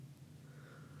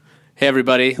Hey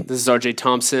everybody, this is RJ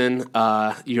Thompson,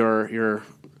 your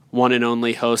one and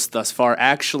only host thus far.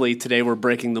 Actually, today we're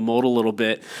breaking the mold a little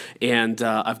bit, and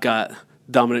I've got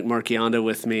Dominic Marchionda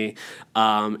with me,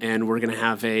 and we're going to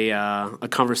have a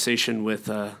conversation with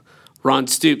Ron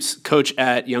Stoops, coach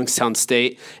at Youngstown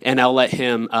State, and I'll let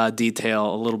him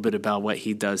detail a little bit about what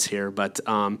he does here. But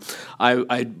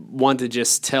I want to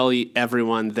just tell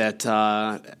everyone that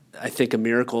I think a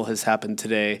miracle has happened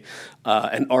today.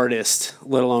 An artist,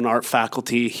 let alone art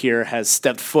faculty here, has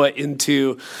stepped foot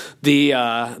into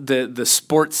the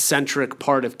sports-centric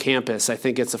part of campus. I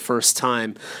think it's the first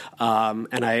time,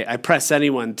 and I press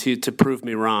anyone to prove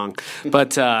me wrong.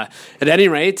 But at any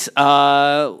rate,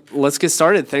 let's get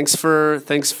started. Thanks for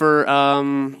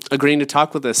agreeing to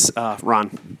talk with us,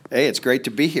 Ron. Hey, it's great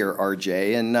to be here,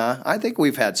 RJ. And I think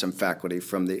we've had some faculty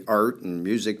from the art and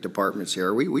music departments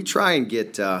here. We try and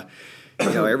get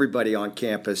everybody on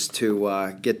campus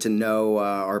to get to know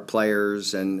our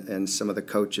players and some of the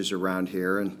coaches around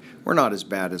here. And we're not as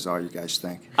bad as all you guys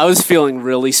think. I was feeling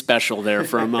really special there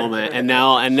for a moment, and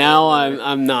now I'm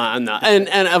not.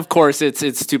 And of course,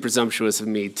 it's too presumptuous of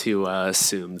me to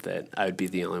assume that I would be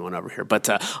the only one over here. But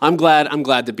I'm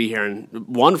glad to be here, and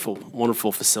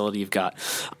wonderful facility you've got.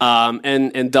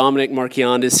 And Dominic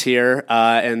Marchionda is here,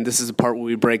 and this is the part where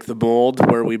we break the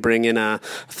mold, where we bring in a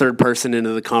third person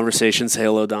into the conversation. Say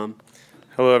hello, Dom.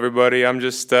 Hello, everybody. I'm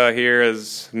just here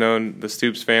as known the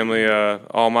Stoops family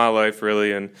all my life,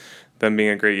 really, and them being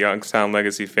a great Youngstown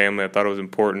legacy family. I thought it was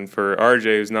important for RJ,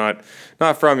 who's not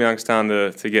from Youngstown,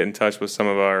 to get in touch with some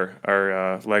of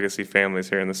our legacy families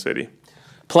here in the city.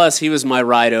 Plus, he was my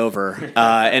ride over,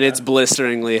 and it's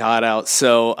blisteringly hot out,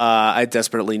 so I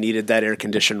desperately needed that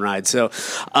air-conditioned ride. So,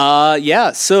 tell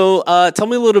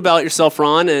me a little about yourself,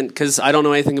 Ron, and because I don't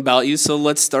know anything about you, so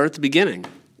let's start at the beginning.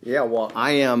 Yeah, well,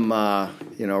 I am,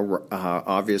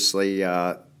 obviously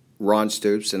Ron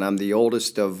Stoops, and I'm the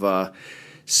oldest of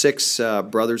six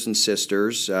brothers and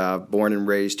sisters, born and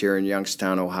raised here in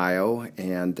Youngstown, Ohio,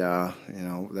 and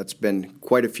that's been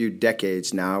quite a few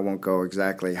decades now. I won't go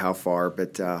exactly how far,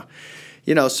 but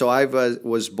so I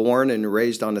was born and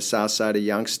raised on the south side of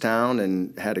Youngstown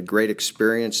and had a great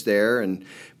experience there, and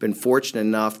been fortunate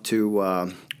enough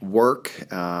to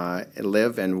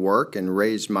live and work and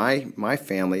raise my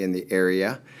family in the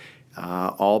area,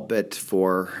 all but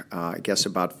for I guess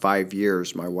about 5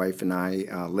 years. My wife and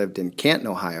I lived in Canton,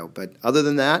 Ohio. But other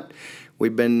than that,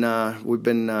 we've been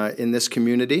in this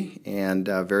community and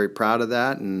very proud of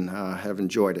that, and have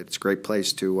enjoyed it. It's a great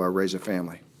place to raise a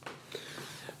family.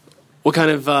 What kind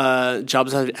of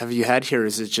jobs have you had here?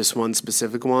 Is it just one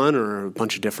specific one, or a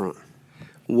bunch of different?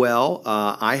 Well,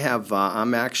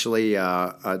 I'm actually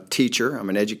a teacher. I'm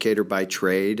an educator by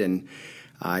trade, and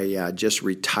I just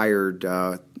retired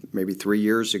maybe 3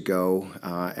 years ago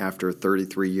after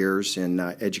 33 years in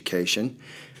education.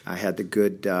 I had the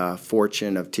good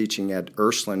fortune of teaching at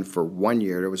Ursuline for 1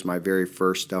 year. It was my very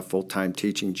first full-time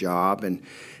teaching job, and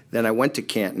then I went to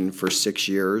Canton for 6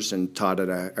 years and taught at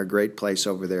a great place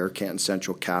over there, Canton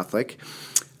Central Catholic.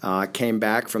 Came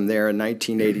back from there in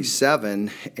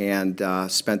 1987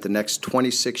 and spent the next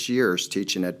 26 years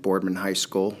teaching at Boardman High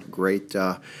School. Great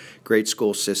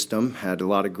school system. Had a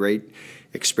lot of great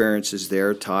experiences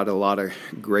there. Taught a lot of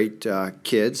great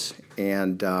kids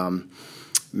and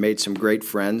made some great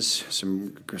friends.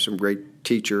 Some great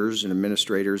teachers and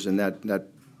administrators in that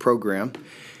program.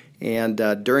 And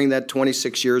during that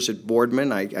 26 years at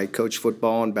Boardman, I coached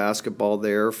football and basketball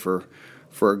there for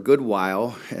a good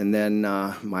while, and then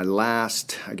my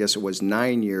last, I guess it was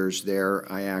 9 years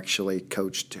there, I actually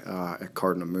coached at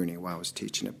Cardinal Mooney while I was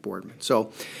teaching at Boardman.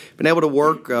 So, been able to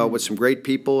work with some great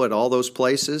people at all those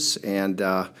places, and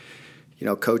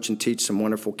coach and teach some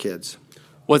wonderful kids.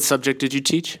 What subject did you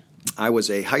teach? I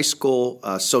was a high school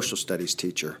social studies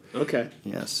teacher. Okay.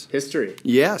 Yes. History.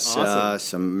 Yes. Awesome.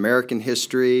 Some American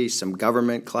history, some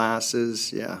government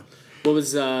classes. Yeah. What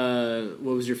was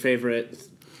your favorite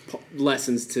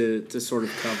lessons to sort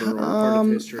of cover, or part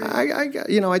of history?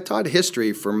 I taught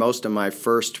history for most of my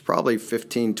first probably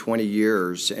 15, 20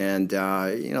 years, and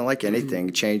like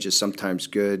anything, change is sometimes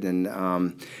good, and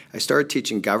I started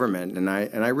teaching government, and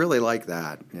I really like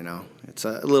that. It's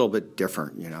a little bit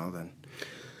different, than.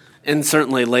 And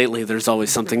certainly lately there's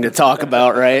always something to talk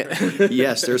about, right?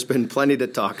 Yes, there's been plenty to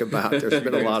talk about. There's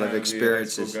been a lot of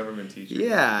experiences.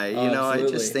 Yeah,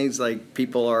 Absolutely. just things like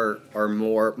people are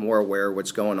more aware of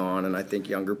what's going on, and I think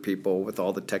younger people, with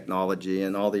all the technology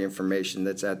and all the information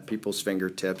that's at people's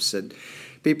fingertips, that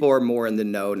people are more in the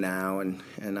know now,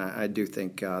 and I do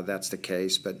think that's the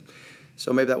case. But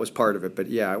so maybe that was part of it.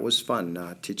 But yeah, it was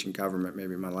fun teaching government.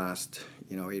 Maybe my last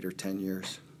 8 or 10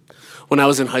 years. When I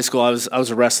was in high school, I was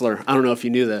a wrestler. I don't know if you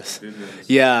knew this.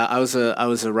 Yeah, I was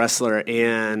a wrestler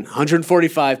and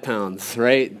 145 pounds,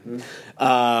 right?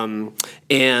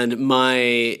 And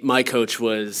my coach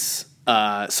was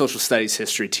social studies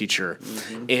history teacher,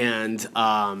 and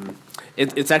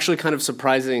it's actually kind of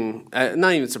surprising,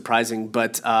 not even surprising,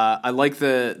 but I like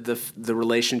the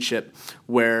relationship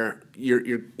where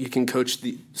you can coach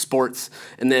the sports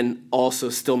and then also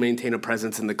still maintain a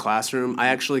presence in the classroom. I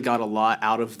actually got a lot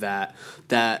out of that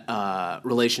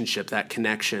relationship, that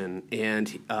connection,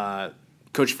 and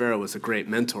Coach Farrow was a great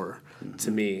mentor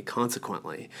to me.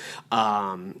 Consequently,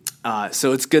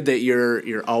 so it's good that you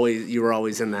were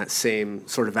always in that same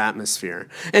sort of atmosphere.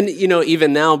 And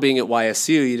even now being at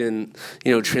YSU, you didn't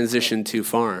transition too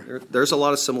far. There's a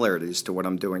lot of similarities to what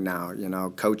I'm doing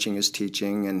now. Coaching is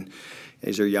teaching, and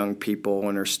these are young people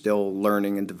and are still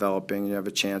learning and developing. You have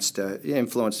a chance to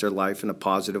influence their life in a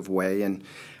positive way, and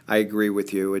I agree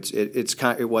with you.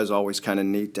 It was always kind of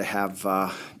neat to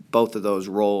have both of those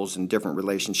roles and different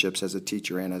relationships as a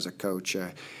teacher and as a coach.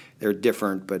 They're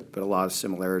different, but a lot of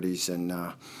similarities, and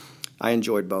I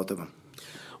enjoyed both of them.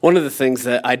 One of the things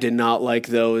that I did not like,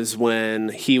 though, is when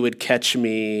he would catch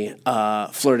me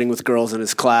flirting with girls in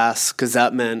his class, because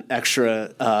that meant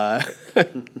extra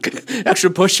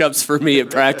push-ups for me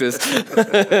at practice.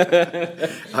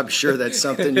 I'm sure that's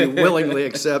something you willingly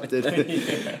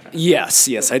accepted.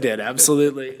 Yes, I did,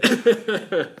 absolutely.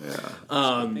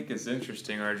 I think it's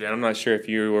interesting, RJ. I'm not sure if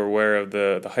you were aware of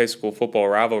the high school football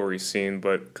rivalry scene,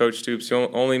 but Coach Stoops, you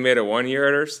only made it 1 year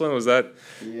at Ursuline. Was that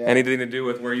anything to do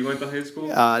with where you went to high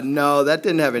school? No, that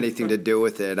didn't have anything to do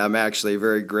with it. I'm actually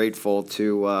very grateful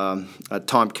to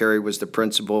Tom Carey was the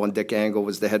principal and Dick Angle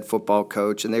was the head football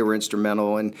coach, and they were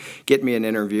instrumental in getting me an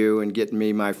interview and getting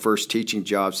me my first teaching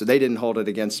job. So they didn't hold it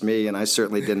against me, and I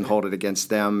certainly didn't hold it against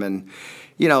them. And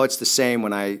it's the same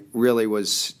when I really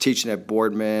was teaching at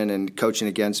Boardman and coaching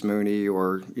against Mooney,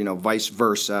 or vice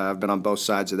versa. I've been on both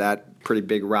sides of that pretty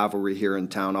big rivalry here in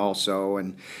town also,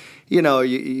 and.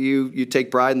 You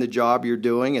take pride in the job you're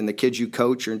doing, and the kids you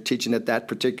coach are teaching at that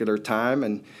particular time,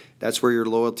 and that's where your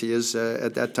loyalty is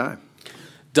at that time.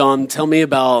 Dom, give me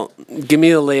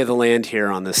the lay of the land here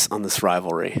on this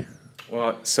rivalry.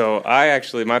 Well, so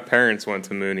my parents went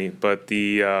to Mooney, but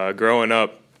growing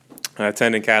up,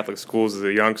 attending Catholic schools as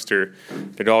a youngster,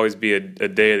 there'd always be a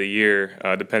day of the year,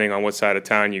 depending on what side of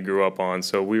town you grew up on.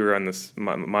 So we were on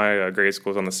my grade school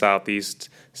was on the southeast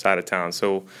side of town.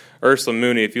 So Ursuline,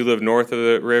 Mooney, if you lived north of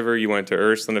the river, you went to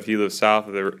Ursuline. If you lived south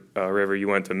of the river, you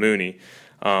went to Mooney.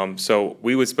 So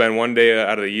we would spend one day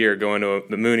out of the year going to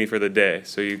the Mooney for the day.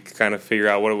 So you kind of figure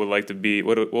out what it would like to be,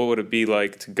 what would it be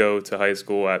like to go to high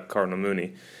school at Cardinal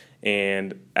Mooney.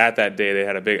 And at that day, they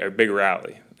had a big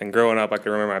rally. And growing up, I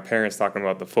can remember my parents talking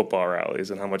about the football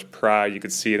rallies and how much pride you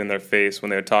could see it in their face when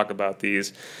they would talk about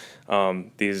these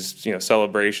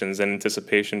celebrations and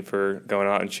anticipation for going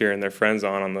out and cheering their friends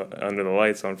under the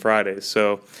lights on Fridays.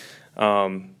 So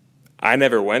I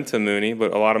never went to Mooney,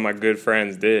 but a lot of my good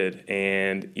friends did.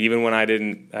 And even when I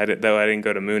didn't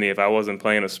go to Mooney, if I wasn't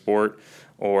playing a sport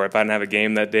or if I didn't have a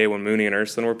game that day when Mooney and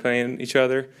Ursuline were playing each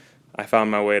other, I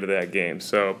found my way to that game.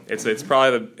 So it's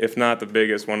probably, if not the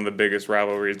biggest, one of the biggest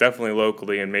rivalries, definitely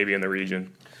locally and maybe in the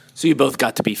region. So you both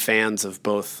got to be fans of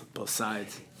both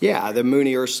sides. Yeah, the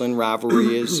Mooney-Ursuline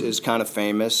rivalry is kind of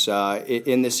famous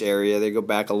in this area. They go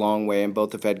back a long way, and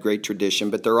both have had great tradition.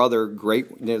 But there are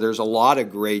there's a lot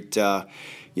of great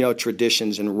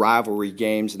traditions and rivalry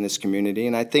games in this community.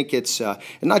 And I think it's, and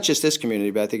not just this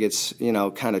community, but I think it's,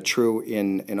 kind of true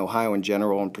in Ohio in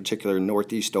general, in particular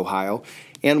Northeast Ohio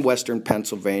and Western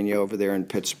Pennsylvania over there in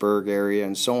Pittsburgh area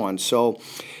and so on. So,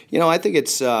 I think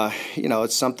it's,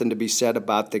 it's something to be said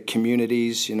about the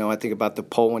communities. I think about the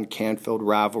Poland-Canfield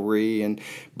rivalry and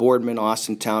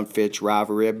Boardman-Austintown-Fitch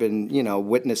rivalry. I've been,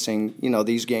 witnessing,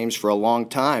 these games for a long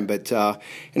time. But and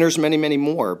there's many, many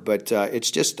more. But it's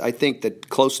just, I think, the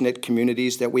close-knit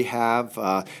communities that we have,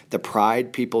 the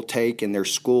pride people take in their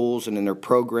schools and in their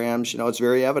programs, it's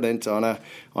very evident on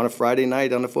a Friday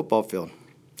night on the football field.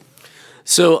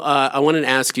 So I wanted to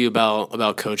ask you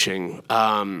about coaching.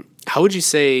 How would you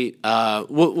say,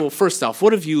 well, first off,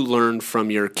 what have you learned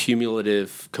from your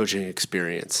cumulative coaching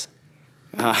experience?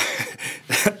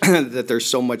 That there's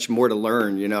so much more to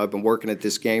learn. I've been working at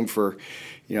this game for,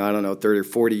 30 or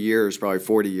 40 years, probably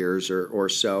 40 years or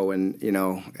so. And,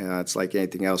 it's like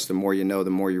anything else. The more you know,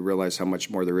 the more you realize how much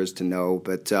more there is to know.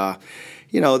 But,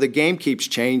 the game keeps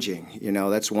changing.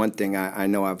 That's one thing I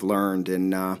know I've learned.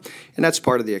 And that's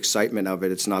part of the excitement of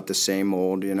it. It's not the same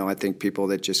old. I think people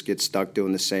that just get stuck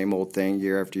doing the same old thing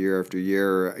year after year after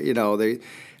year,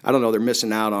 I don't know, they're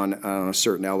missing out on a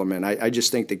certain element. I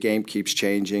just think the game keeps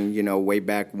changing. Way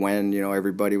back when,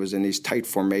 everybody was in these tight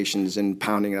formations and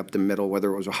pounding up the middle,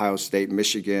 whether it was Ohio State,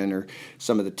 Michigan, or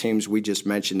some of the teams we just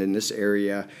mentioned in this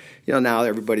area. Now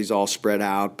everybody's all spread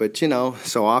out. But,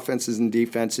 so offenses and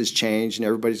defenses change, and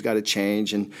everybody's got to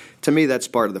change. And to me, that's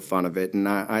part of the fun of it. And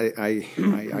I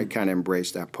kind of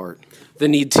embrace that part. The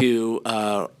need to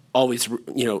always,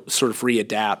 sort of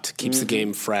readapt keeps the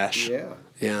game fresh. Yeah.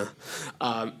 Yeah.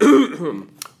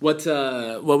 What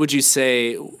would you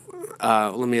say?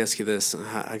 Let me ask you this.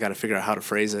 I got to figure out how to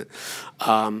phrase it.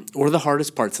 What are the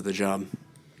hardest parts of the job?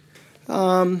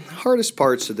 Hardest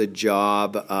parts of the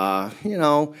job,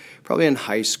 probably in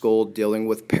high school, dealing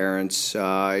with parents,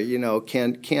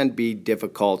 can be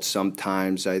difficult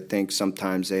sometimes. I think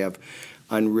sometimes they have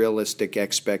unrealistic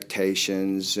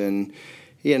expectations, and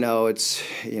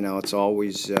it's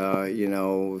always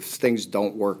if things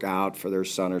don't work out for their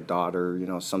son or daughter.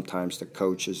 Sometimes the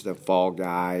coach is the fall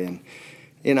guy,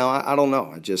 and I don't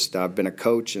know. I've been a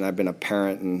coach and I've been a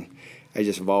parent, and I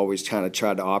just have always kind of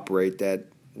tried to operate that.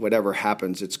 Whatever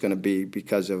happens, it's going to be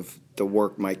because of the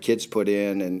work my kids put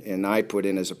in and I put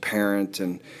in as a parent,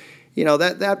 and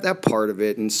that part of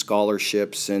it, and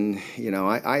scholarships, and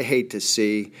I hate to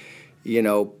see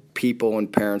people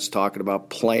and parents talking about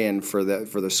playing for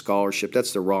the scholarship.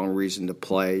 That's the wrong reason to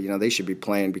play. They should be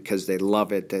playing because they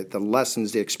love it. The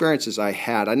lessons, the experiences I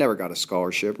had, I never got a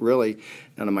scholarship. Really,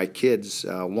 none of my kids,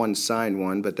 one signed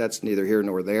one, but that's neither here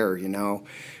nor there.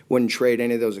 Wouldn't trade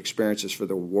any of those experiences for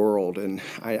the world. And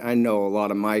I know a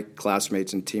lot of my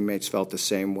classmates and teammates felt the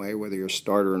same way, whether you're a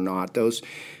starter or not.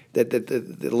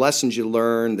 The lessons you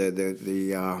learn,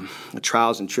 the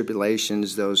trials and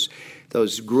tribulations,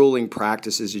 those grueling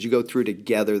practices as you go through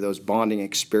together, those bonding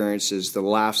experiences, the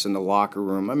laughs in the locker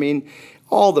room. I mean,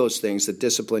 all those things, the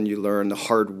discipline you learn, the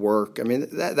hard work. I mean,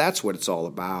 that's what it's all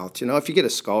about. If you get a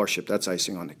scholarship, that's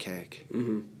icing on the cake.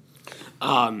 Mm-hmm.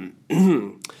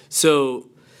 So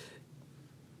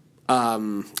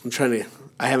I'm trying to.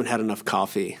 I haven't had enough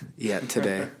coffee yet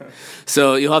today,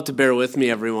 so you'll have to bear with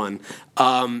me, everyone.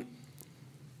 How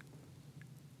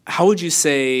would you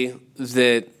say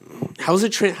that? How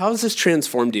has this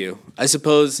transformed you? I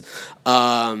suppose.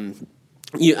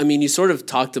 You sort of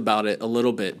talked about it a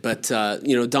little bit, but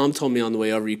Dom told me on the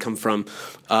way over you come from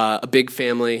a big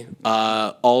family,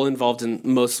 all involved for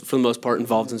the most part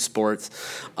involved in sports.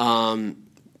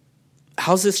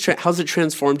 How's it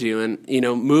transformed you? And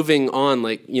moving on,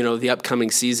 the upcoming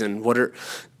season,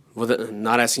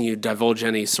 not asking you to divulge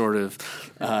any sort of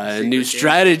new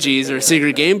strategies or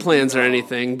secret game plans or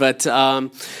anything, but how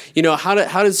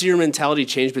does your mentality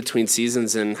change between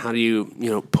seasons, and how do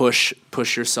you push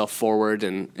yourself forward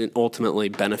and ultimately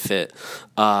benefit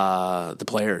the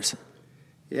players?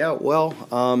 Yeah, well,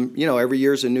 every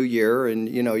year's a new year, and,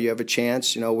 you have a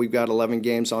chance. We've got 11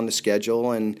 games on the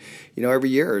schedule, and, every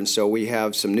year. And so we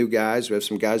have some new guys. We have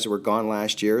some guys that were gone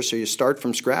last year. So you start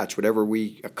from scratch. Whatever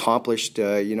we accomplished,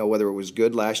 whether it was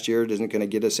good last year, it isn't going to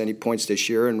get us any points this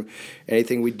year, and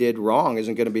anything we did wrong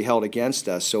isn't going to be held against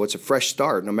us. So it's a fresh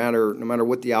start, no matter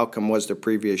what the outcome was the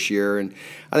previous year. And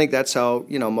I think that's how,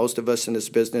 most of us in this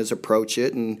business approach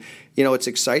it. And, it's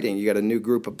exciting. You got a new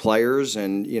group of players,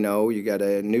 and, you got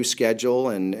a new schedule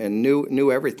and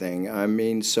new everything. I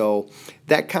mean, so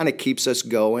that kind of keeps us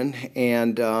going,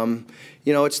 and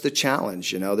it's the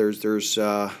challenge.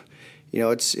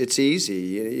 It's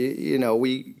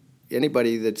easy.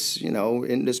 Anybody that's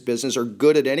in this business or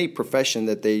good at any profession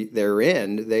that they're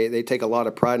in, they take a lot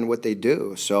of pride in what they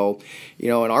do. So,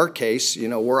 in our case,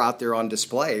 we're out there on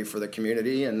display for the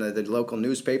community and the local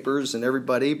newspapers and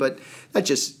everybody. But that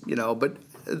just but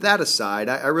that aside,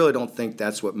 I really don't think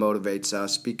that's what motivates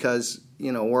us, because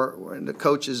we're the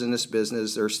coaches in this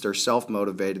business. They're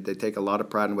self-motivated. They take a lot of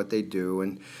pride in what they do,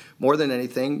 and more than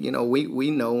anything,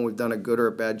 we know when we've done a good or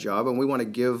a bad job, and we want to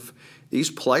give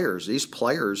these players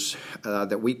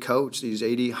that we coach, these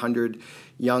 80, 100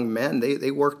 young men, they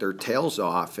work their tails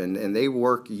off, and they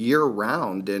work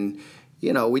year-round, and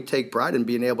we take pride in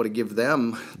being able to give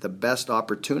them the best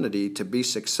opportunity to be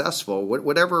successful,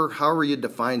 however you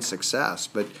define success,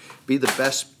 but be the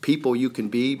best people you can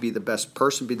be the best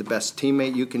person, be the best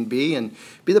teammate you can be, and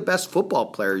be the best football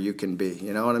player you can be,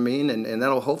 you know what I mean? And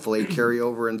that'll hopefully carry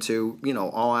over into,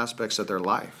 all aspects of their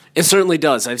life. It certainly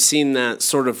does. I've seen that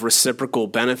sort of reciprocal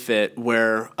benefit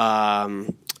where I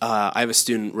have a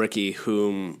student, Ricky,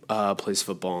 who plays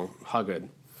football, Haggood,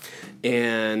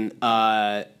 and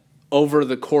over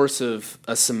the course of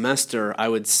a semester, I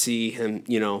would see him,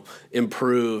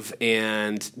 improve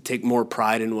and take more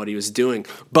pride in what he was doing.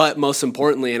 But most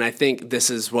importantly, and I think this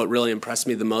is what really impressed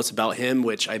me the most about him,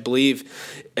 which I believe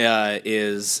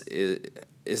is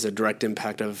a direct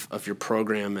impact of your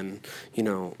program and,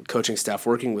 coaching staff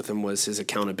working with him, was his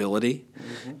accountability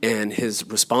and his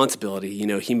responsibility.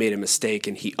 He made a mistake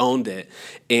and he owned it,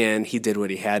 and he did what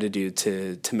he had to do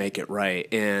to make it right.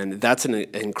 And that's an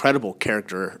incredible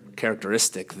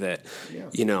characteristic that,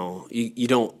 you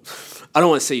don't, I don't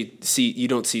want to say you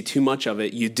don't see too much of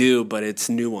it. You do, but it's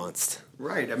nuanced.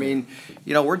 Right. I mean,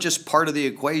 we're just part of the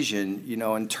equation,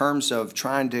 in terms of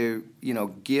trying to,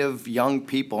 give young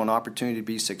people an opportunity to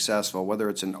be successful, whether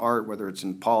it's in art, whether it's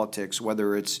in politics,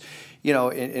 whether it's,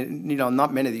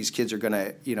 not many of these kids are going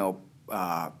to,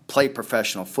 play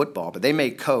professional football, but they may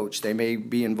coach, they may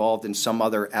be involved in some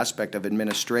other aspect of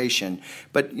administration,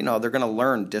 but, they're going to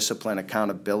learn discipline,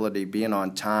 accountability, being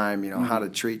on time, how to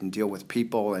treat and deal with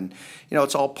people. And,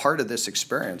 it's all part of this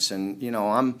experience. And,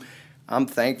 I'm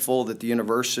thankful that the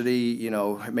university,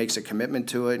 makes a commitment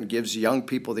to it and gives young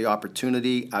people the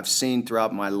opportunity. I've seen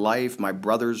throughout my life, my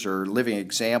brothers are living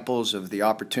examples of the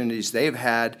opportunities they've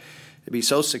had to be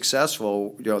so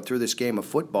successful, through this game of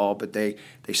football. But they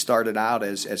started out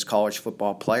as college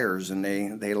football players, and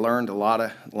they learned a lot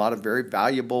of very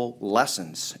valuable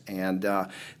lessons. And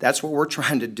that's what we're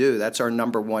trying to do. That's our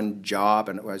number one job,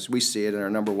 and as we see it, and our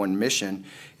number one mission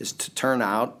is to turn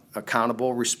out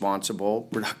accountable, responsible,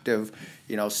 productive,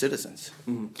 citizens.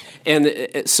 Mm-hmm.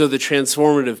 And so the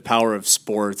transformative power of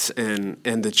sports and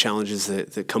the challenges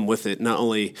that come with it, not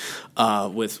only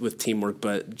with teamwork,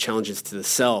 but challenges to the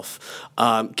self.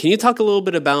 Can you talk a little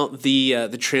bit about the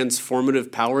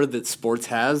transformative power that sports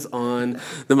has on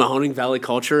the Mahoning Valley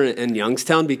culture in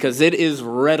Youngstown? Because it is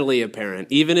readily apparent.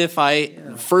 Even if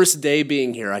first day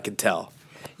being here, I could tell.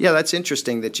 Yeah, that's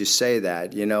interesting that you say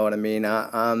that. You know what I mean?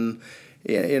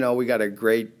 We got a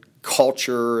great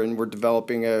culture, and we're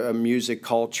developing a music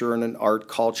culture and an art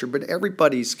culture, but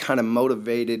everybody's kind of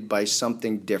motivated by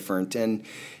something different. And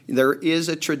there is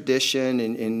a tradition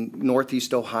in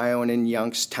Northeast Ohio and in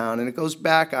Youngstown, and it goes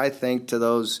back, I think, to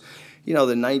those, the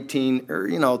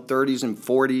 30s and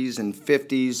 40s and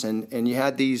 50s, and you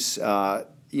had these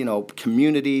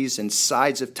communities and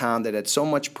sides of town that had so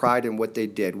much pride in what they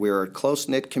did. We're a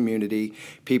close-knit community.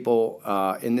 People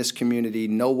in this community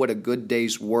know what a good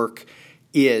day's work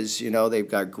is. They've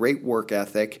got great work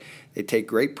ethic. They take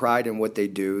great pride in what they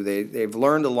do. They've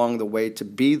learned along the way to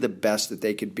be the best that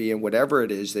they could be in whatever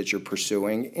it is that you're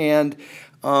pursuing. And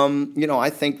I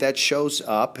think that shows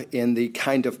up in the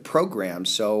kind of program.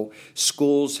 So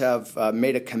schools have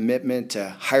made a commitment to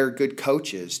hire good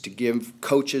coaches, to give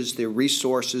coaches the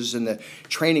resources and the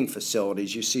training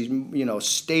facilities. You see,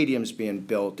 stadiums being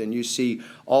built, and you see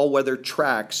all-weather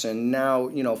tracks, and now,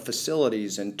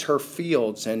 facilities and turf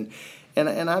fields. And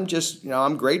I'm just,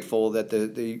 I'm grateful that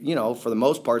the for the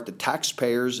most part, the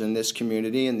taxpayers in this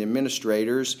community and the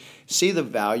administrators see the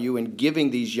value in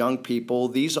giving these young people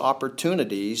these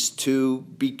opportunities to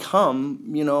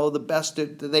become, the best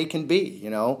that they can be,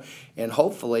 and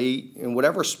hopefully in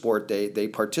whatever sport they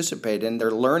participate in,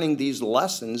 they're learning these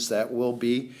lessons that will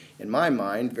be, in my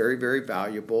mind, very, very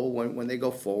valuable when they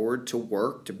go forward to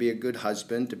work, to be a good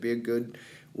husband, to be a good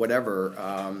whatever,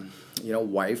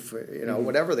 wife,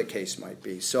 whatever the case might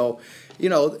be. So,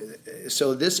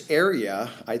 so this area,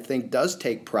 I think, does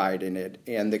take pride in it.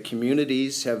 And the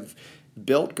communities have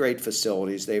built great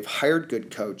facilities. They've hired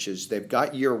good coaches. They've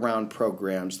got year-round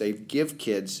programs. They give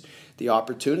kids the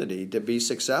opportunity to be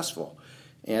successful.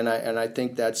 And I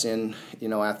think that's in,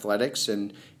 athletics,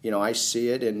 and, I see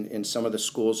it in some of the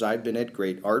schools I've been at,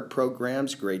 great art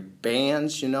programs, great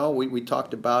bands. We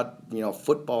talked about,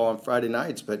 football on Friday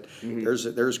nights, but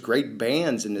there's great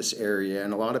bands in this area,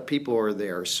 and a lot of people are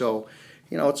there. So,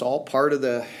 it's all part of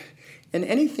and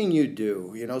anything you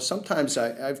do, sometimes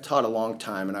I've taught a long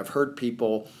time, and I've heard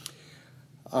people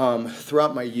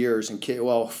throughout my years, and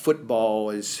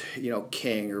football is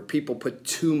king, or people put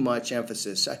too much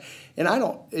emphasis. And I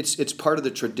don't. It's part of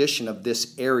the tradition of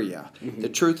this area. Mm-hmm. The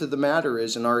truth of the matter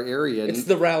is, in our area, it's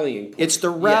the rallying point. It's the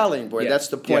rallying point. Yeah. That's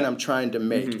the point I'm trying to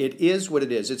make. Mm-hmm. It is what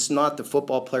it is. It's not the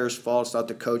football players' fault. It's not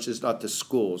the coaches. It's not the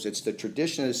schools. It's the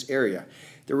tradition of this area.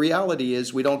 The reality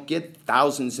is, we don't get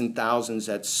thousands and thousands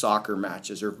at soccer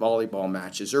matches or volleyball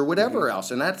matches or whatever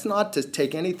else. And that's not to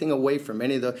take anything away from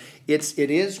any of the. It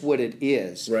is what it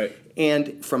is. Right.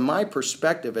 And from my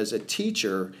perspective as a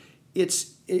teacher,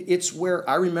 it's it's where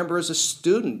I remember as a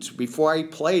student, before I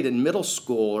played in middle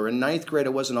school or in ninth grade, I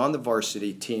wasn't on the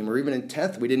varsity team, or even in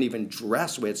 10th, we didn't even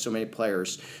dress. We had so many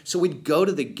players. So we'd go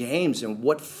to the games, and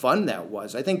what fun that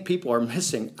was. I think people are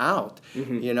missing out,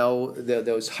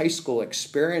 those high school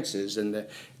experiences and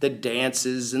the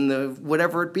dances and the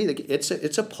whatever it be.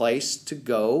 It's a place to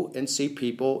go and see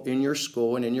people in your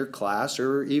school and in your class,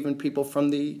 or even people from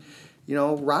the,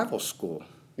 rival school.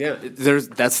 Yeah,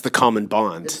 that's the common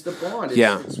bond. It's the bond.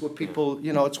 It's what people,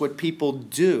 it's what people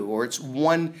do, or it's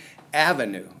one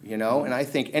avenue, And I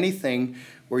think anything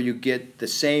where you get the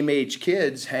same age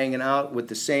kids hanging out with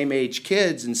the same age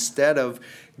kids instead of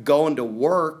going to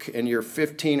work and you're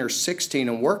 15 or 16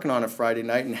 and working on a Friday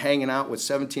night and hanging out with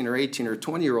 17 or 18 or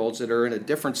 20-year-olds that are in a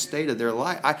different state of their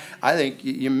life, I think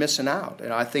you're missing out.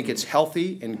 And I think it's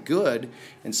healthy and good,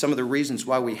 and some of the reasons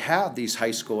why we have these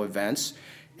high school events.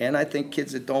 And I think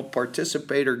kids that don't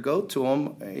participate or go to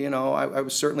them, I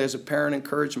would certainly as a parent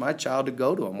encourage my child to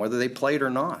go to them, whether they played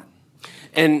or not.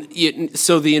 And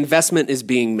so the investment is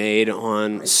being made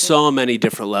on so many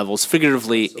different levels,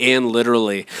 figuratively and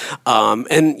literally.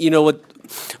 And you know what?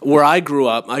 Where I grew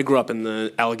up in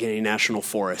the Allegheny National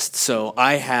Forest, so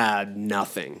I had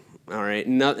nothing. All right, I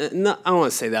don't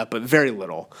want to say that, but very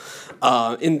little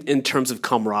in terms of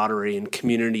camaraderie and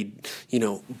community,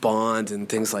 bond and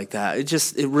things like that.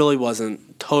 It really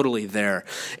wasn't totally there.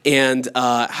 And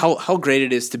how great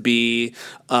it is to be,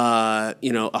 a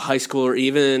high schooler, or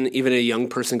even a young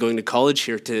person going to college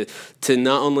here to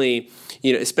not only,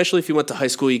 especially if you went to high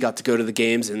school, you got to go to the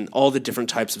games and all the different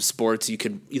types of sports you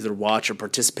could either watch or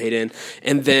participate in,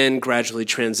 and then gradually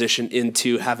transition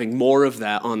into having more of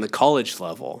that on the college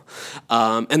level.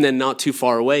 And then not too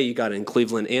far away, you got it in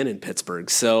Cleveland and in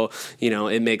Pittsburgh. So,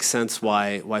 it makes sense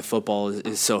why football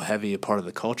is so heavy a part of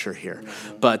the culture here.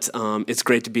 Mm-hmm. But it's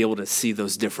great to be able to see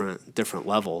those different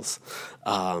levels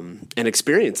and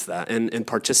experience that and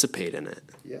participate in it.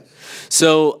 Yes.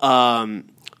 So,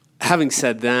 having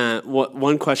said that,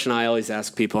 one question I always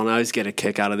ask people, and I always get a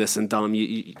kick out of this, and Dom,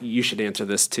 you should answer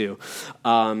this too.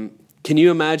 Can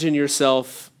you imagine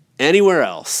yourself anywhere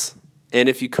else? And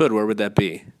if you could, where would that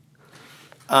be?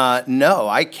 No,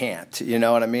 I can't. You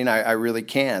know what I mean? I really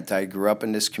can't. I grew up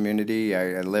in this community.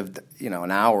 I lived,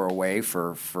 an hour away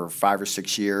for 5 or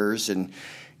 6 years, and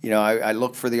I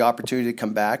looked for the opportunity to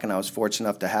come back, and I was fortunate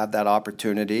enough to have that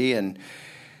opportunity. And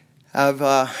I've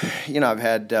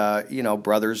had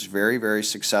brothers very, very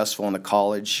successful in the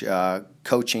college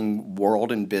coaching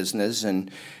world and business, and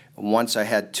once I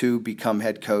had 2 become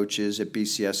head coaches at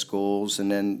BCS schools, and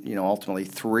then ultimately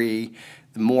 3.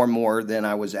 More and more than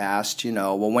I was asked,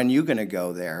 well, when are you going to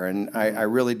go there? And I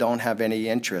really don't have any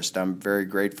interest. I'm very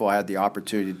grateful I had the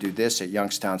opportunity to do this at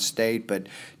Youngstown State, but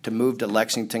to move to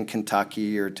Lexington,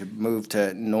 Kentucky, or to move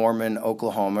to Norman,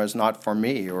 Oklahoma is not for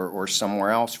me, or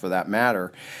somewhere else for that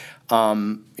matter.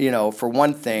 For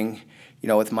one thing,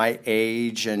 with my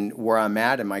age and where I'm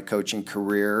at in my coaching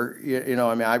career,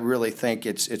 I really think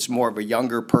it's more of a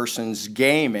younger person's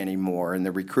game anymore in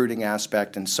the recruiting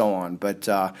aspect and so on. But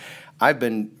I've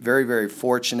been very, very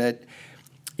fortunate.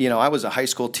 I was a high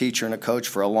school teacher and a coach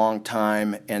for a long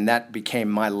time, and that became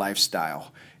my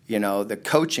lifestyle. The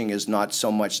coaching is not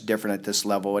so much different at this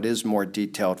level. It is more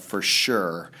detailed for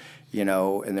sure,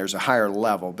 and there's a higher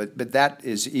level. But that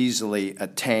is easily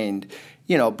attained,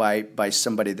 by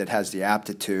somebody that has the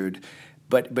aptitude.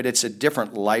 But it's a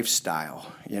different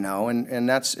lifestyle, and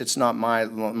it's not my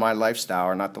lifestyle,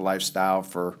 or not the lifestyle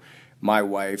for my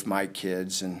wife, my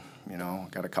kids, and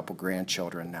got a couple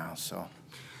grandchildren now, so.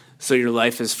 So your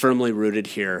life is firmly rooted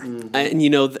here. Mm-hmm.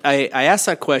 And, I asked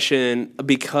that question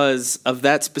because of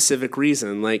that specific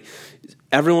reason. Like,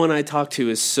 everyone I talk to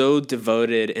is so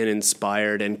devoted and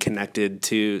inspired and connected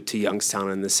to Youngstown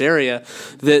in this area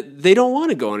that they don't want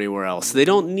to go anywhere else. They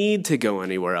don't need to go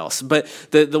anywhere else. But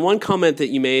the one comment that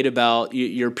you made about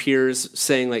your peers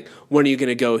saying, like, when are you going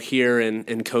to go here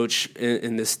and coach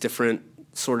in this different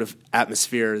sort of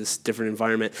atmosphere, this different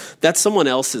environment, that's someone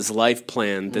else's life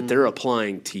plan that they're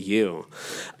applying to you.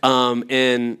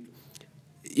 And,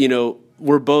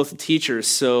 we're both teachers,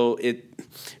 so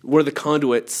we're the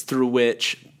conduits through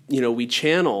which, we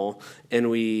channel and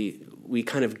we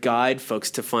kind of guide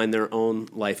folks to find their own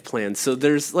life plan. So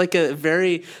there's like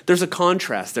there's a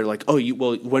contrast. They're like, when are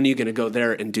you going to go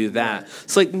there and do that?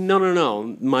 It's like,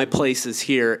 no. My place is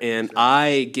here, and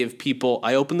I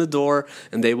open the door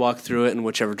and they walk through it in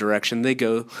whichever direction they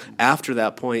go. After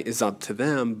that point is up to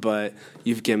them, but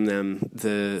you've given them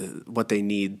what they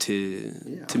need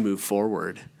to move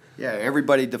forward. Yeah,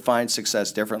 everybody defines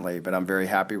success differently, but I'm very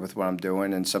happy with what I'm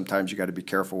doing, and sometimes you got to be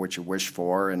careful what you wish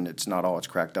for, and it's not all it's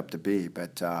cracked up to be.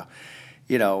 But,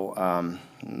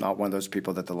 not one of those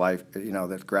people that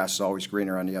that grass is always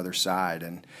greener on the other side.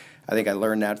 And I think I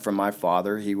learned that from my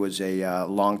father. He was a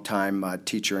longtime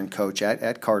teacher and coach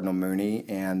at Cardinal Mooney,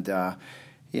 and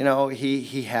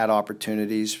he had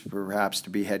opportunities perhaps to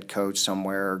be head coach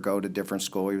somewhere or go to different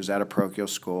school. He was at a parochial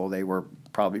school. They were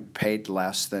probably paid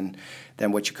less than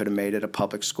what you could have made at a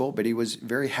public school, but he was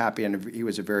very happy, and he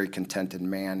was a very contented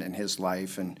man in his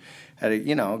life, and had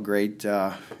a great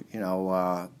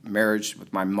marriage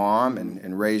with my mom,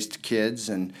 and raised kids,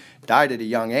 and died at a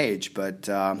young age. But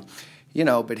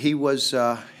but he was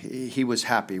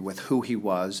happy with who he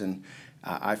was, and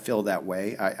I feel that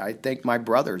way. I think my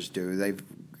brothers do.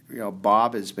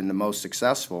 Bob has been the most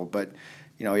successful, but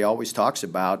he always talks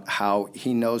about how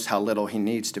he knows how little he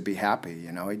needs to be happy.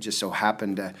 He just so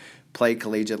happened to play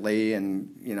collegiately, and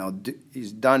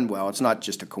he's done well. It's not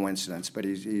just a coincidence, but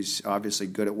he's obviously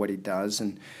good at what he does,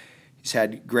 and he's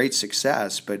had great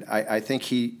success. But I think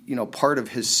part of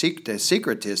his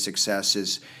secret to his success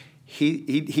is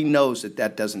he knows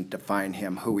that doesn't define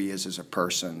him, who he is as a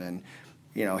person, and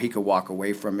he could walk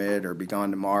away from it or be gone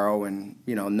tomorrow, and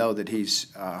know that he's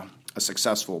a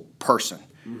successful person.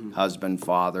 Mm-hmm. Husband,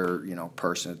 father,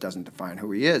 person. It doesn't define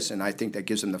who he is, and I think that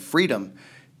gives him the freedom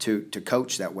to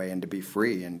coach that way, and to be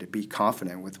free, and to be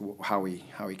confident with how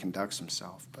he conducts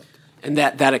himself. And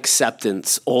that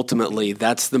acceptance, ultimately,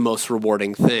 that's the most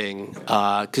rewarding thing,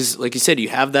 because, like you said, you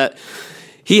have that.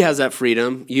 He has that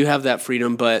freedom. You have that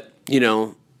freedom, but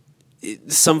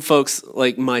some folks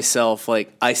like myself,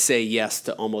 like I say yes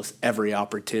to almost every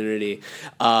opportunity,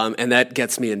 and that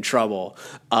gets me in trouble.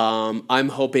 I'm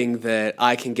hoping that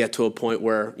I can get to a point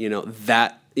where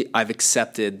that I've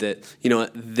accepted that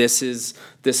this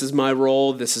is my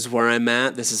role, this is where I'm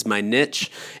at, this is my niche,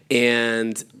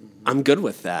 and I'm good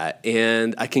with that,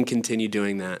 and I can continue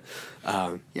doing that.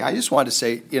 I just wanted to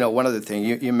say, one other thing.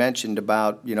 You mentioned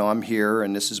about, I'm here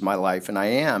and this is my life, and I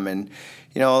am. And,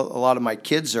 a lot of my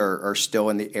kids are still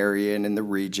in the area and in the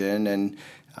region. And,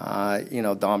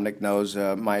 Dominic knows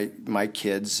my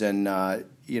kids. And,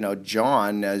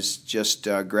 John has just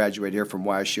graduated here from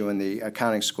WashU in the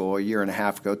accounting school a year and a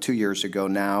half ago, 2 years ago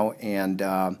now. And,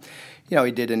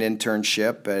 he did an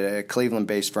internship at a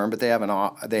Cleveland-based firm, but they have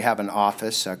an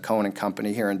office, Cohen &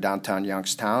 Company, here in downtown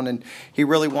Youngstown, and he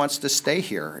really wants to stay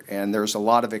here. And there's a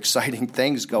lot of exciting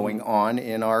things going on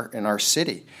in our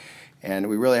city, and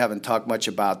we really haven't talked much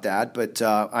about that. But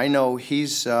I know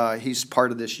he's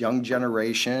part of this young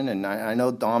generation, and I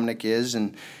know Dominic is,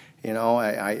 and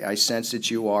I sense that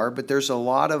you are. But there's a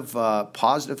lot of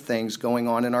positive things going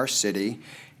on in our city.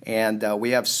 And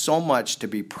we have so much to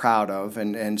be proud of,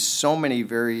 and so many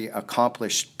very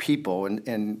accomplished people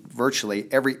in virtually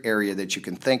every area that you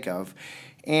can think of.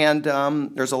 And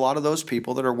there's a lot of those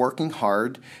people that are working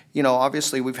hard.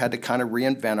 Obviously we've had to kind of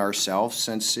reinvent ourselves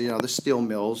since, the steel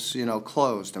mills,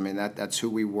 closed. I mean, that's who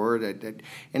we were.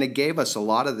 And it gave us a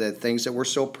lot of the things that we're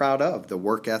so proud of, the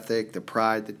work ethic, the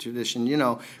pride, the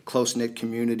tradition, close-knit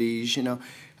communities,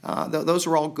 those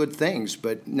are all good things,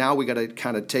 but now we got to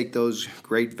kind of take those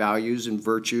great values and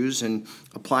virtues and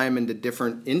apply them into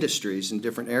different industries and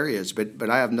different areas. But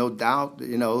I have no doubt,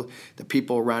 the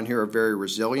people around here are very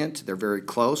resilient. They're very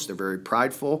close. They're very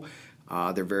prideful.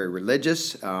 They're very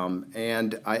religious.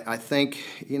 And I think,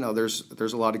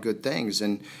 there's a lot of good things.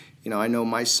 And, I know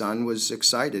my son was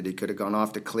excited. He could have gone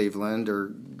off to Cleveland or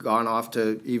gone off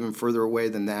to even further away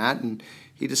than that. And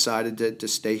he decided to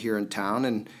stay here in town,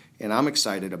 and I'm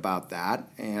excited about that.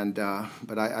 And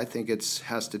but I think it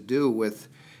has to do with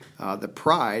the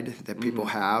pride that people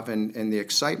have, and the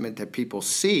excitement that people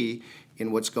see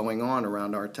in what's going on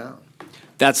around our town.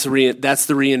 That's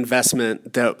the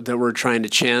reinvestment that we're trying to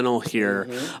channel here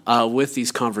with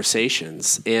these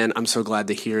conversations, and I'm so glad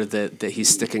to hear that he's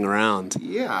sticking around.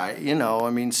 Yeah,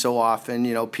 so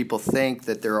often, people think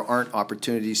that there aren't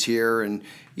opportunities here, and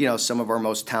some of our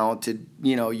most talented,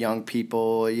 young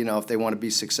people, if they want to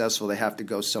be successful, they have to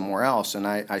go somewhere else, and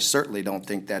I certainly don't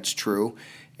think that's true.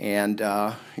 And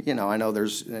I know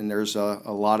there's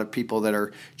a lot of people that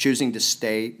are choosing to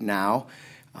stay now.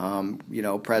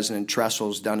 President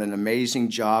Tressel's done an amazing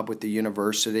job with the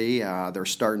university. They're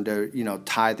starting to,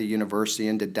 tie the university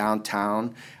into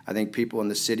downtown. I think people in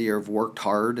the city have worked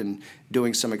hard and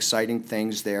doing some exciting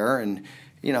things there. And,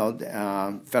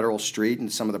 Federal Street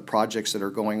and some of the projects that are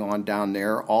going on down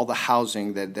there, all the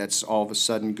housing that's all of a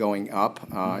sudden going up.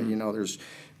 There's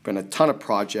been a ton of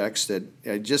projects that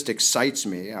it just excites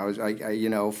me.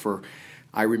 For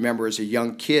I remember as a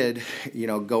young kid,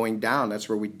 going down. That's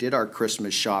where we did our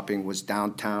Christmas shopping, was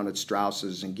downtown at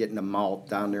Strauss's and getting the malt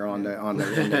down there in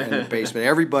the basement.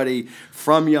 Everybody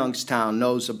from Youngstown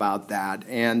knows about that,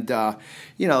 and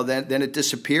then it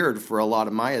disappeared for a lot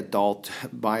of my adult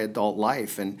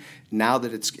life. And now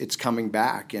that it's coming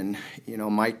back, and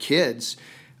my kids.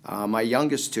 My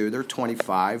youngest two, they're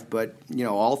 25, but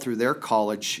all through their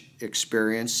college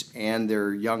experience and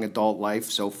their young adult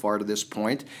life so far to this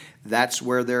point, that's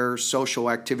where their social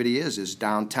activity is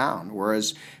downtown.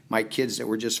 Whereas my kids that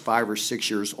were just 5 or 6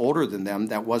 years older than them,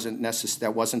 that wasn't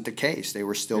the case. They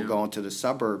were still going to the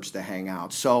suburbs to hang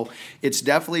out. So it's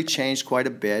definitely changed quite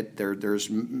a bit. There's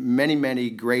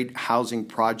many great housing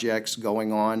projects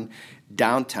going on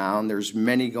downtown. There's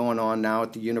many going on now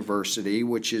at the university,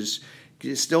 which is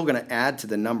still going to add to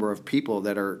the number of people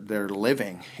that are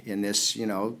living in this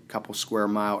couple square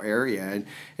mile area,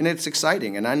 and it's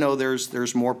exciting. And I know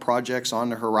there's more projects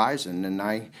on the horizon, and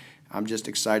I'm just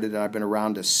excited that I've been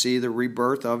around to see the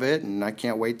rebirth of it, and I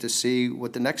can't wait to see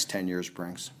what the next 10 years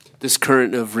brings. This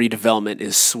current of redevelopment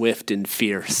is swift and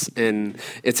fierce, and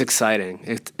it's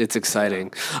exciting. It's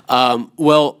exciting.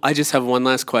 Well, I just have one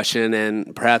last question,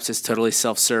 and perhaps it's totally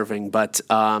self-serving, but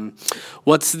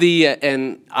what's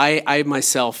and I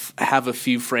myself have a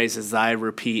few phrases that I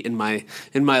repeat in my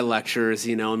lectures,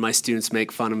 and my students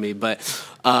make fun of me, but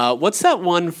what's that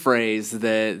one phrase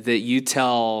that you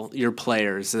tell your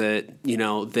players that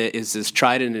is as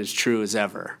tried and as true as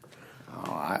ever?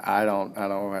 Oh, I don't.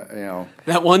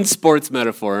 That one sports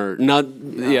metaphor, not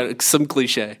some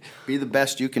cliche. Be the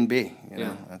best you can be.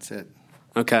 That's it.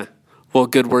 Okay. Well,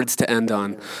 good words to end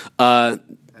on. I'd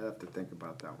have to think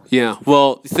about that one. Yeah.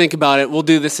 Well, think about it. We'll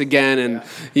do this again, and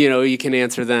you can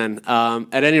answer then.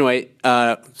 At any rate,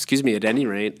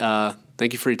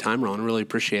 thank you for your time, Ron. I really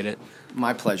appreciate it.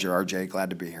 My pleasure, RJ.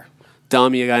 Glad to be here.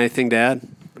 Dom, you got anything to add?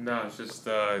 No, it's just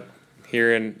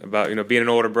hearing about being an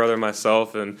older brother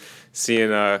myself and seeing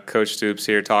Coach Stoops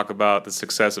here talk about the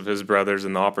success of his brothers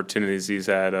and the opportunities he's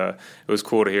had. It was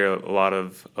cool to hear a lot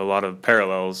of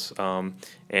parallels.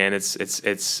 And it's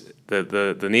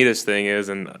the neatest thing is,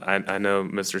 and I know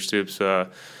Mr. Stoops'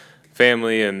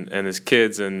 family and his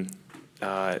kids, and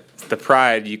the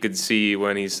pride you could see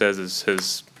when he says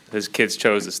his kids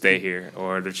chose to stay here,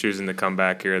 or they're choosing to come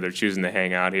back here, or they're choosing to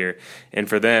hang out here. And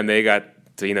for them, they got to,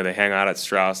 they hang out at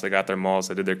Strauss, they got their malls,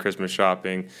 they did their Christmas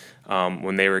shopping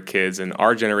when they were kids. And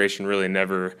our generation really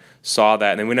never saw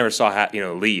that, and we never saw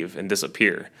leave and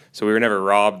disappear. So we were never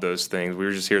robbed those things. We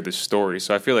were just hear the story.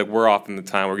 So I feel like we're often the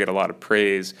time we get a lot of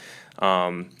praise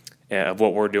of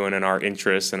what we're doing and our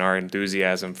interests and our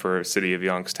enthusiasm for the city of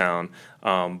Youngstown.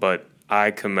 But I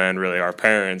commend really our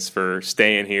parents for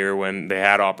staying here when they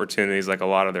had opportunities like a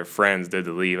lot of their friends did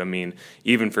to leave. I mean,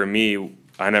 even for me,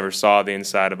 I never saw the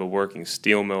inside of a working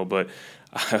steel mill, but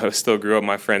I still grew up.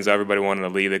 My friends, everybody wanted to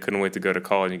leave. They couldn't wait to go to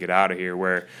college and get out of here.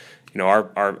 Where,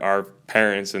 our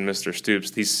parents and Mr.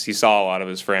 Stoops, he saw a lot of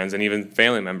his friends and even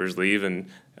family members leave and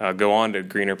go on to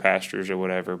greener pastures or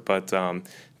whatever. But to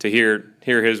hear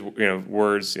his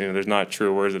words, there's not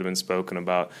true words that have been spoken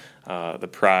about the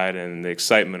pride and the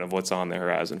excitement of what's on the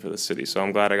horizon for the city. So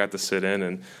I'm glad I got to sit in,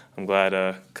 and I'm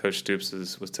glad Coach Stoops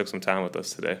took some time with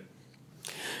us today.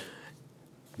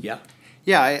 Yeah.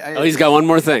 Yeah. He's got one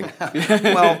more thing.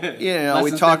 Well,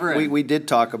 we did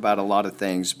talk about a lot of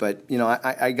things, but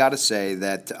I got to say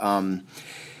that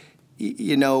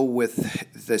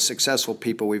with the successful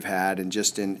people we've had, and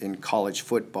just in college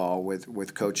football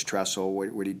with Coach Tressel,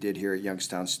 what he did here at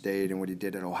Youngstown State and what he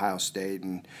did at Ohio State,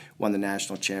 and won the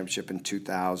national championship in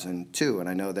 2002. And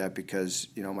I know that because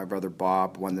my brother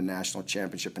Bob won the national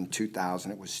championship in 2000.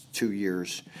 It was 2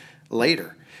 years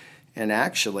later. And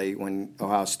actually, when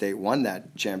Ohio State won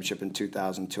that championship in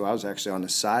 2002, I was actually on the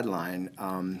sideline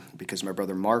because my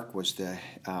brother Mark was the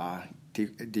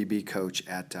DB coach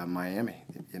at Miami.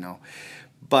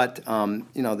 But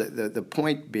the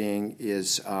point being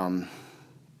is, there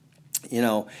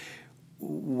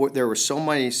were so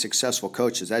many successful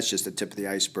coaches. That's just the tip of the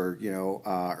iceberg.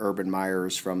 Urban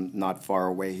Meyers from not far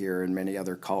away here, and many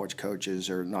other college coaches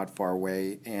are not far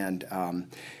away, and.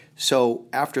 So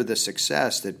after the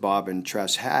success that Bob and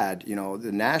Tress had,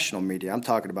 the national media, I'm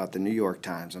talking about the New York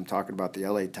Times, I'm talking about the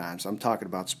LA Times, I'm talking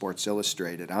about Sports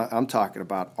Illustrated, I'm talking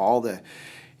about all the,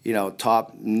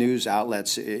 top news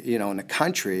outlets, in the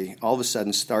country, all of a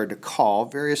sudden started to call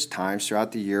various times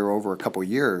throughout the year, over a couple of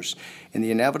years. And the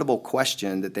inevitable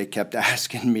question that they kept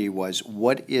asking me was,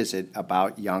 what is it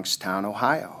about Youngstown,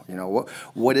 Ohio?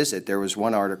 What is it? There was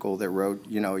one article that wrote,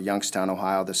 Youngstown,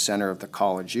 Ohio, the center of the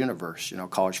college universe,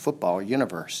 college football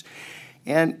universe.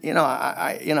 And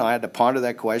I had to ponder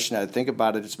that question. I had to think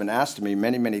about it. It's been asked to me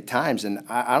many, many times, and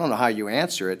I don't know how you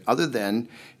answer it, other than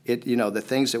it. The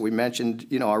things that we mentioned,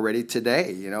 already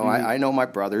today. I know my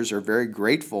brothers are very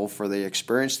grateful for the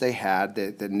experience they had,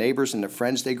 the neighbors and the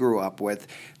friends they grew up with,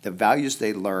 the values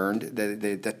they learned,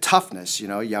 the toughness.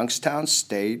 Youngstown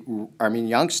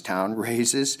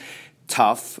raises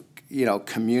tough,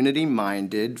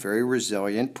 community-minded, very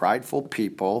resilient, prideful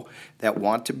people that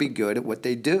want to be good at what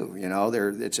they do.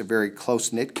 It's a very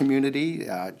close-knit community.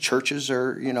 Churches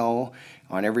are,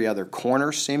 on every other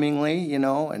corner, seemingly.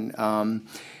 Those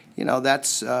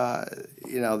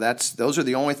are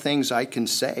the only things I can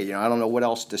say. I don't know what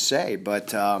else to say,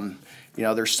 but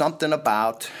there's something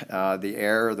about the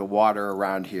air, the water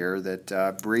around here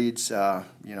that breeds,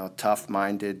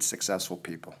 tough-minded, successful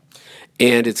people.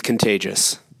 And it's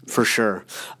contagious. For sure.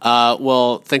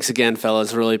 Well, thanks again,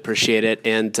 fellas. Really appreciate it.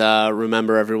 And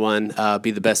remember, everyone,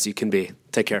 be the best you can be.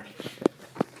 Take care.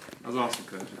 That was awesome,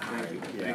 Coach. Thank you.